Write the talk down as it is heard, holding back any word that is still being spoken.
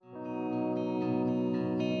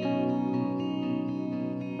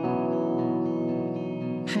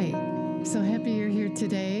So happy you're here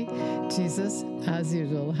today. Jesus, as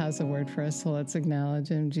usual, has a word for us, so let's acknowledge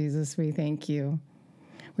him. Jesus, we thank you.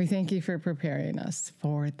 We thank you for preparing us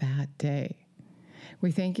for that day.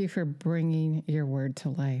 We thank you for bringing your word to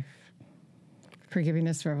life, for giving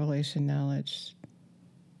us revelation knowledge,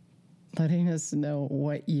 letting us know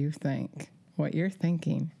what you think, what you're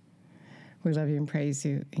thinking. We love you and praise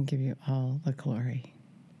you and give you all the glory.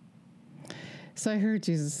 So I heard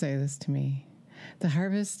Jesus say this to me. The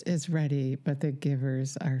harvest is ready, but the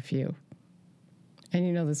givers are few. And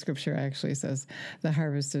you know, the scripture actually says the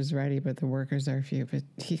harvest is ready, but the workers are few. But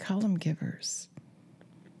he called them givers.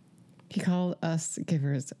 He called us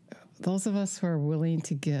givers, those of us who are willing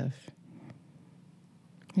to give.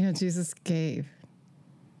 You know, Jesus gave.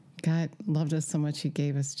 God loved us so much, he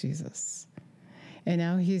gave us Jesus. And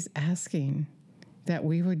now he's asking that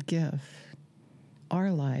we would give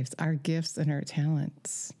our lives, our gifts, and our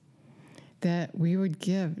talents, that we would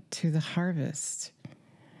give to the harvest.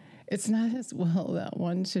 It's not his will that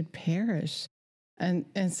one should perish. And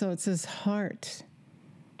so it's his heart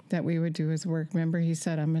that we would do his work. Remember, he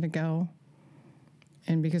said, I'm going to go.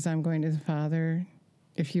 And because I'm going to the Father,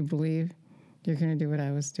 if you believe, you're going to do what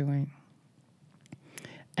I was doing.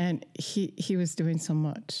 And he was doing so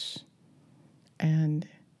much. And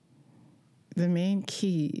the main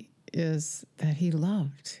key is that he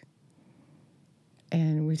loved.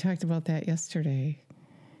 And we talked about that yesterday,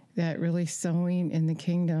 that really sowing in the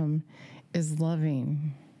kingdom is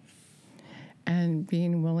loving and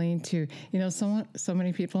being willing to, you know, so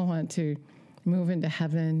many people want to move into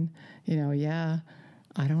heaven, you know, yeah,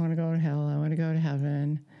 I don't want to go to hell, I want to go to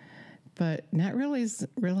heaven, but not really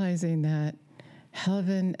realizing that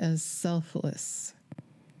heaven is selfless.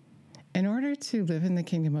 In order to live in the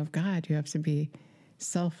kingdom of God, you have to be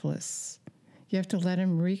selfless. You have to let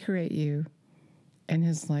him recreate you in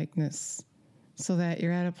his likeness so that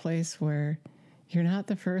you're at a place where you're not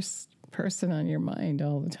the first person on your mind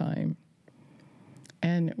all the time.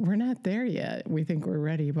 And we're not there yet. We think we're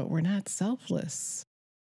ready, but we're not selfless.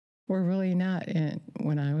 We're really not. And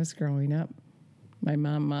when I was growing up, my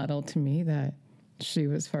mom modeled to me that she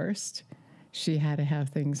was first. She had to have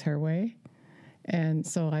things her way. And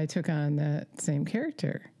so I took on that same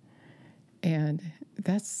character. And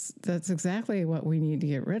that's exactly what we need to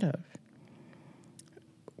get rid of.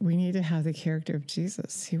 We need to have the character of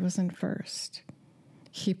Jesus. He wasn't first.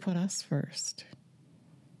 He put us first.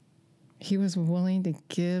 He was willing to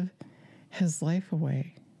give his life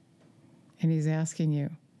away. And he's asking you.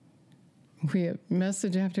 We have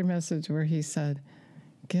message after message where he said,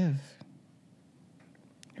 give.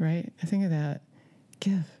 Right? I think of that.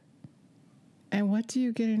 Give. And what do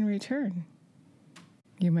you get in return?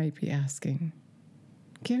 You might be asking.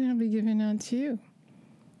 Giving will be given unto you.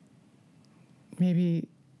 Maybe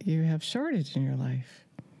you have shortage in your life.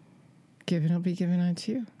 Giving will be given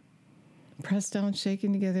unto you. Pressed down,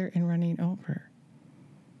 shaken together, and running over.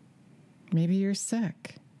 Maybe you're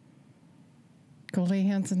sick. Go lay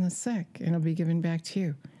hands on the sick, and it'll be given back to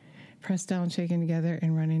you. Pressed down, shaken together,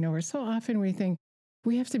 and running over. So often we think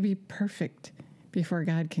we have to be perfect before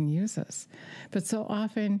God can use us. But so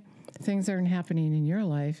often things aren't happening in your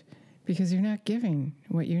life because you're not giving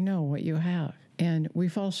what you know, what you have. And we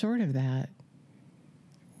fall short of that.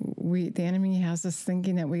 The enemy has us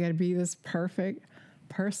thinking that we got to be this perfect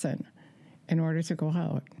person in order to go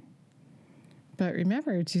out. But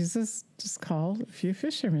remember, Jesus just called a few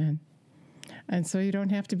fishermen. And so you don't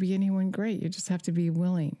have to be anyone great. You just have to be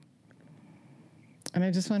willing. And I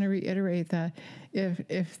just want to reiterate that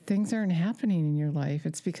if things aren't happening in your life,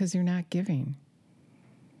 it's because you're not giving.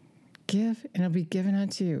 Give, and it'll be given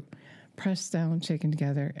unto you. Pressed down, shaken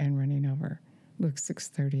together, and running over. Luke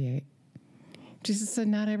 6:38. Jesus said,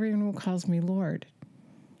 not everyone who calls me Lord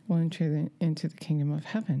will enter into the kingdom of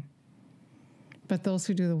heaven, but those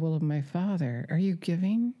who do the will of my Father. Are you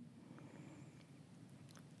giving?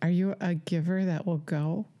 Are you a giver that will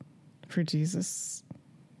go for Jesus?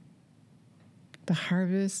 The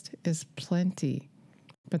harvest is plenty,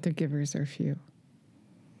 but the givers are few.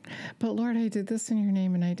 But Lord, I did this in your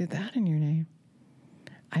name and I did that in your name.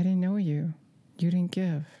 I didn't know you. You didn't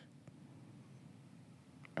give.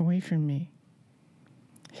 Away from me.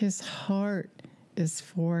 His heart is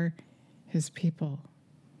for his people.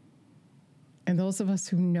 And those of us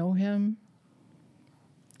who know him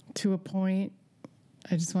to a point,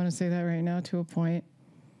 I just want to say that right now, to a point,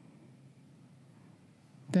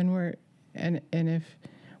 then and if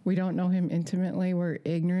we don't know him intimately, we're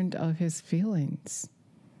ignorant of his feelings,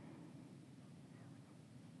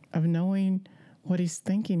 of knowing what he's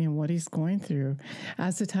thinking and what he's going through.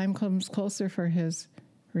 As the time comes closer for his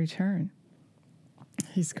return,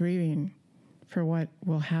 he's grieving for what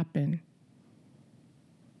will happen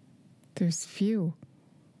There's few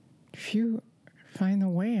find the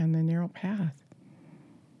way on the narrow path.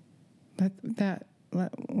 Let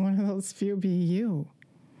one of those few be you.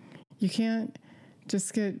 You can't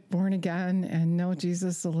just get born again and know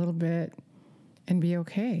Jesus a little bit and be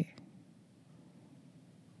okay.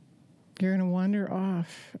 You're going to wander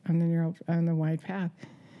off on the wide path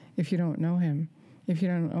if you don't know him, if you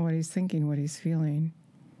don't know what he's thinking, what he's feeling.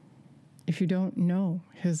 If you don't know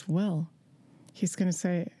his will, he's going to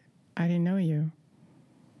say, I didn't know you.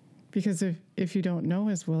 Because if you don't know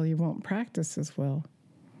his will, you won't practice his will.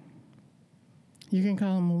 You can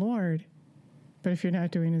call him Lord, but if you're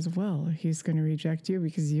not doing his will, he's going to reject you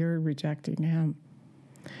because you're rejecting him.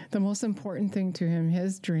 The most important thing to him,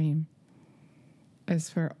 his dream, is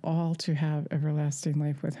for all to have everlasting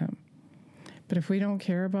life with him. But if we don't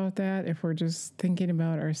care about that, if we're just thinking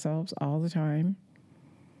about ourselves all the time,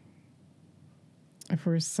 if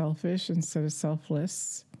we're selfish instead of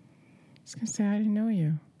selfless, he's going to say, I didn't know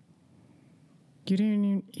you. You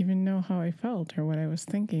didn't even know how I felt or what I was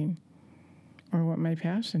thinking or what my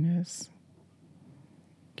passion is.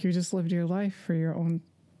 You just lived your life for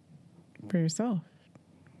yourself.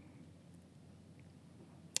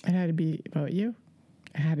 It had to be about you.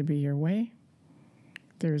 It had to be your way.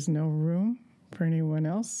 There's no room for anyone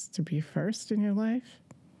else to be first in your life.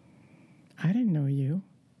 I didn't know you.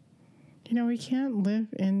 You know, we can't live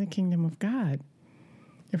in the kingdom of God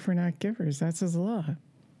if we're not givers. That's his law.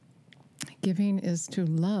 Giving is to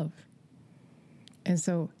love. And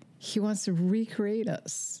so he wants to recreate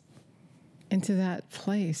us into that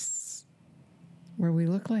place where we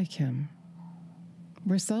look like him.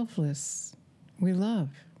 We're selfless. We love.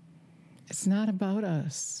 It's not about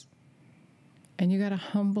us. And you got to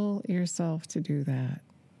humble yourself to do that.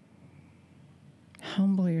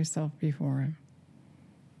 Humble yourself before him.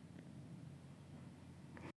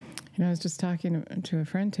 You know, I was just talking to a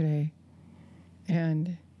friend today,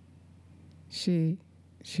 and she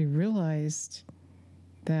realized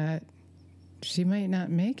that she might not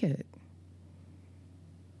make it.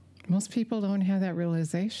 Most people don't have that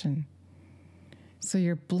realization. So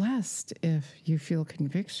you're blessed if you feel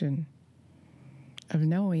conviction of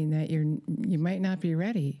knowing that you might not be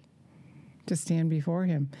ready to stand before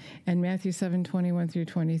him. And Matthew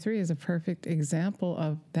 7:21-23 is a perfect example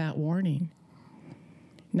of that warning.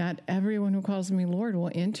 Not everyone who calls me Lord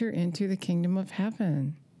will enter into the kingdom of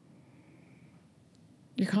heaven.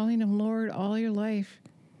 You're calling him Lord all your life,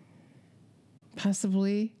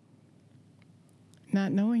 possibly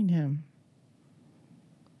not knowing him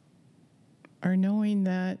or knowing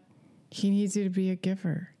that he needs you to be a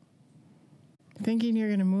giver. Thinking you're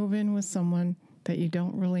going to move in with someone that you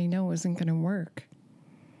don't really know isn't going to work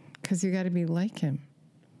because you got to be like him.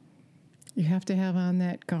 You have to have on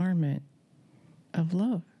that garment of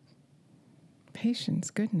love, patience,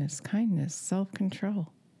 goodness, kindness,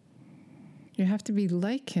 self-control. You have to be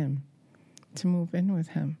like him to move in with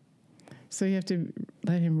him. So you have to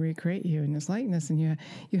let him recreate you in his likeness, and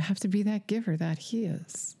you have to be that giver that he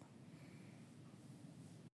is.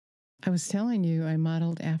 I was telling you I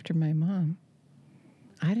modeled after my mom.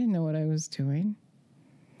 I didn't know what I was doing.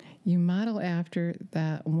 You model after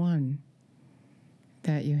that one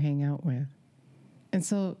that you hang out with. And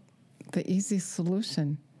so the easy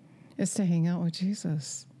solution is to hang out with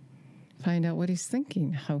Jesus. Find out what he's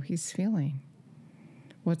thinking, how he's feeling,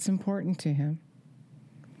 what's important to him.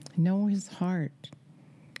 Know his heart.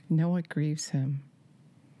 Know what grieves him.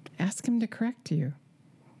 Ask him to correct you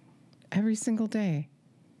every single day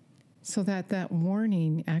so that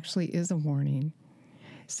warning actually is a warning.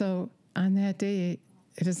 So on that day,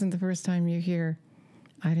 it isn't the first time you hear,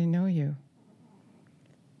 I didn't know you.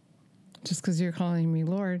 Just because you're calling me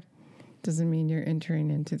Lord doesn't mean you're entering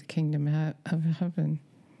into the kingdom of heaven.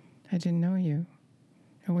 I didn't know you.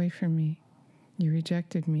 Away from me. You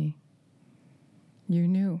rejected me. You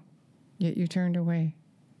knew, yet you turned away.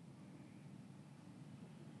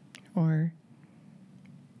 Or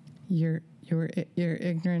you're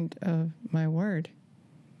ignorant of my word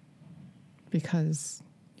because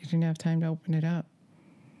you didn't have time to open it up.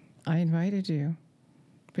 I invited you,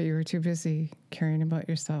 but you were too busy caring about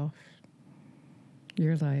yourself,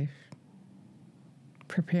 your life,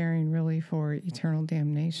 preparing really for eternal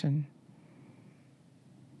damnation.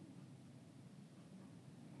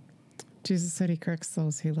 Jesus said he corrects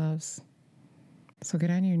those he loves. So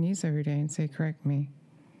get on your knees every day and say, correct me.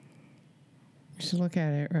 You should look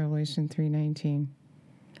at it, Revelation 3:19.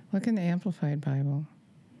 Look in the Amplified Bible.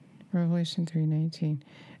 Revelation 3:19.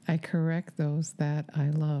 I correct those that I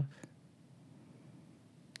love.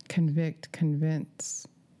 Convict, convince.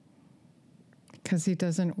 Because he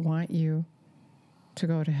doesn't want you to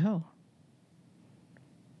go to hell.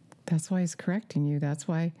 That's why he's correcting you. That's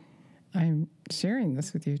why I'm sharing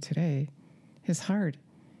this with you today. His heart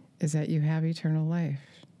is that you have eternal life.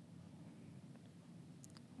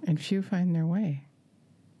 And few find their way.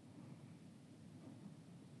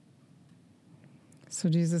 So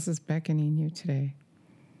Jesus is beckoning you today.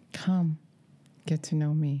 Come, get to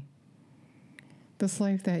know me. This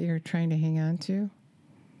life that you're trying to hang on to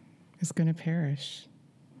is going to perish.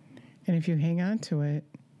 And if you hang on to it,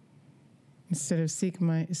 instead of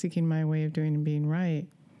seeking my way of doing and being right,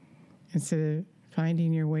 instead of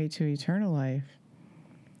finding your way to eternal life,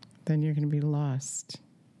 then you're going to be lost.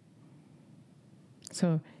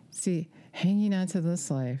 So, see, hanging on to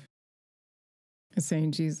this life is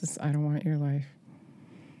saying, Jesus, I don't want your life.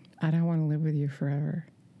 I don't want to live with you forever.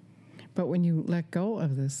 But when you let go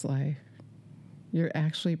of this life, you're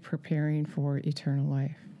actually preparing for eternal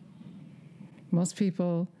life. Most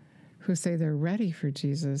people who say they're ready for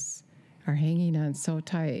Jesus are hanging on so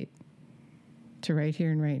tight to right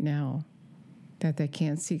here and right now that they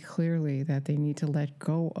can't see clearly that they need to let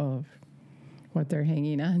go of what they're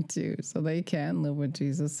hanging on to so they can live with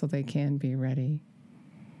Jesus, so they can be ready.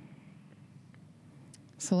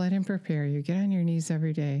 So let him prepare you. Get on your knees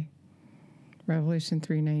every day. Revelation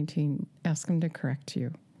 3:19, ask him to correct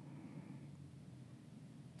you.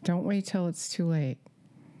 Don't wait till it's too late.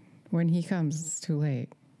 When he comes, it's too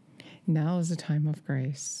late. Now is the time of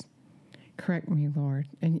grace. Correct me, Lord.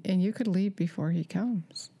 And you could leave before he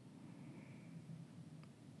comes.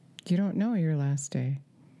 You don't know your last day.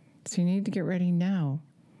 So you need to get ready now.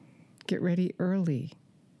 Get ready early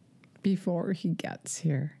before he gets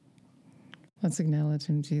here. Let's acknowledge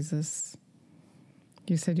him, Jesus.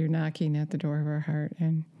 You said you're knocking at the door of our heart,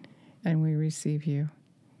 and we receive you.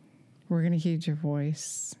 We're going to heed your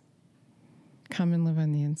voice. Come and live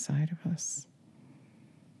on the inside of us.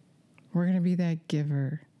 We're going to be that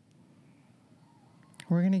giver.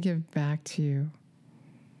 We're going to give back to you.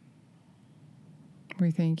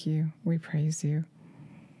 We thank you. We praise you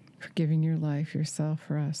for giving your life, yourself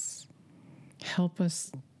for us. Help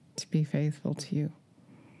us to be faithful to you.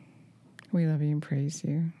 We love you and praise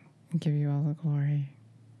you and give you all the glory.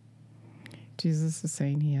 Jesus is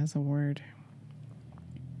saying he has a word.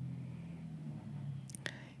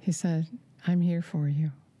 He said, I'm here for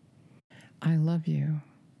you. I love you.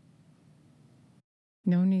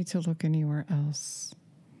 No need to look anywhere else,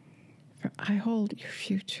 for I hold your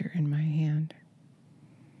future in my hand.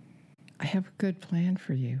 I have a good plan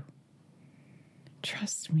for you.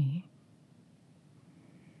 Trust me.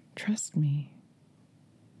 Trust me.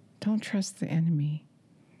 Don't trust the enemy.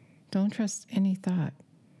 Don't trust any thought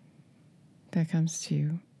that comes to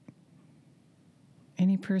you.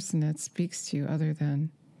 Any person that speaks to you other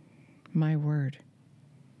than my word.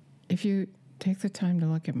 If you take the time to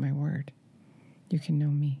look at my word, you can know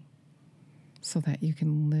me so that you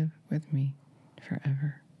can live with me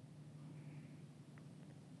forever.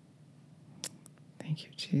 Thank you,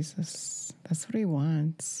 Jesus. That's what he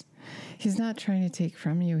wants. He's not trying to take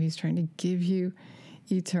from you. He's trying to give you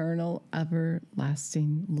eternal,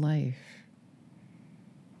 everlasting life.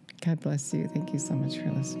 God bless you. Thank you so much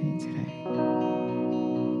for listening today.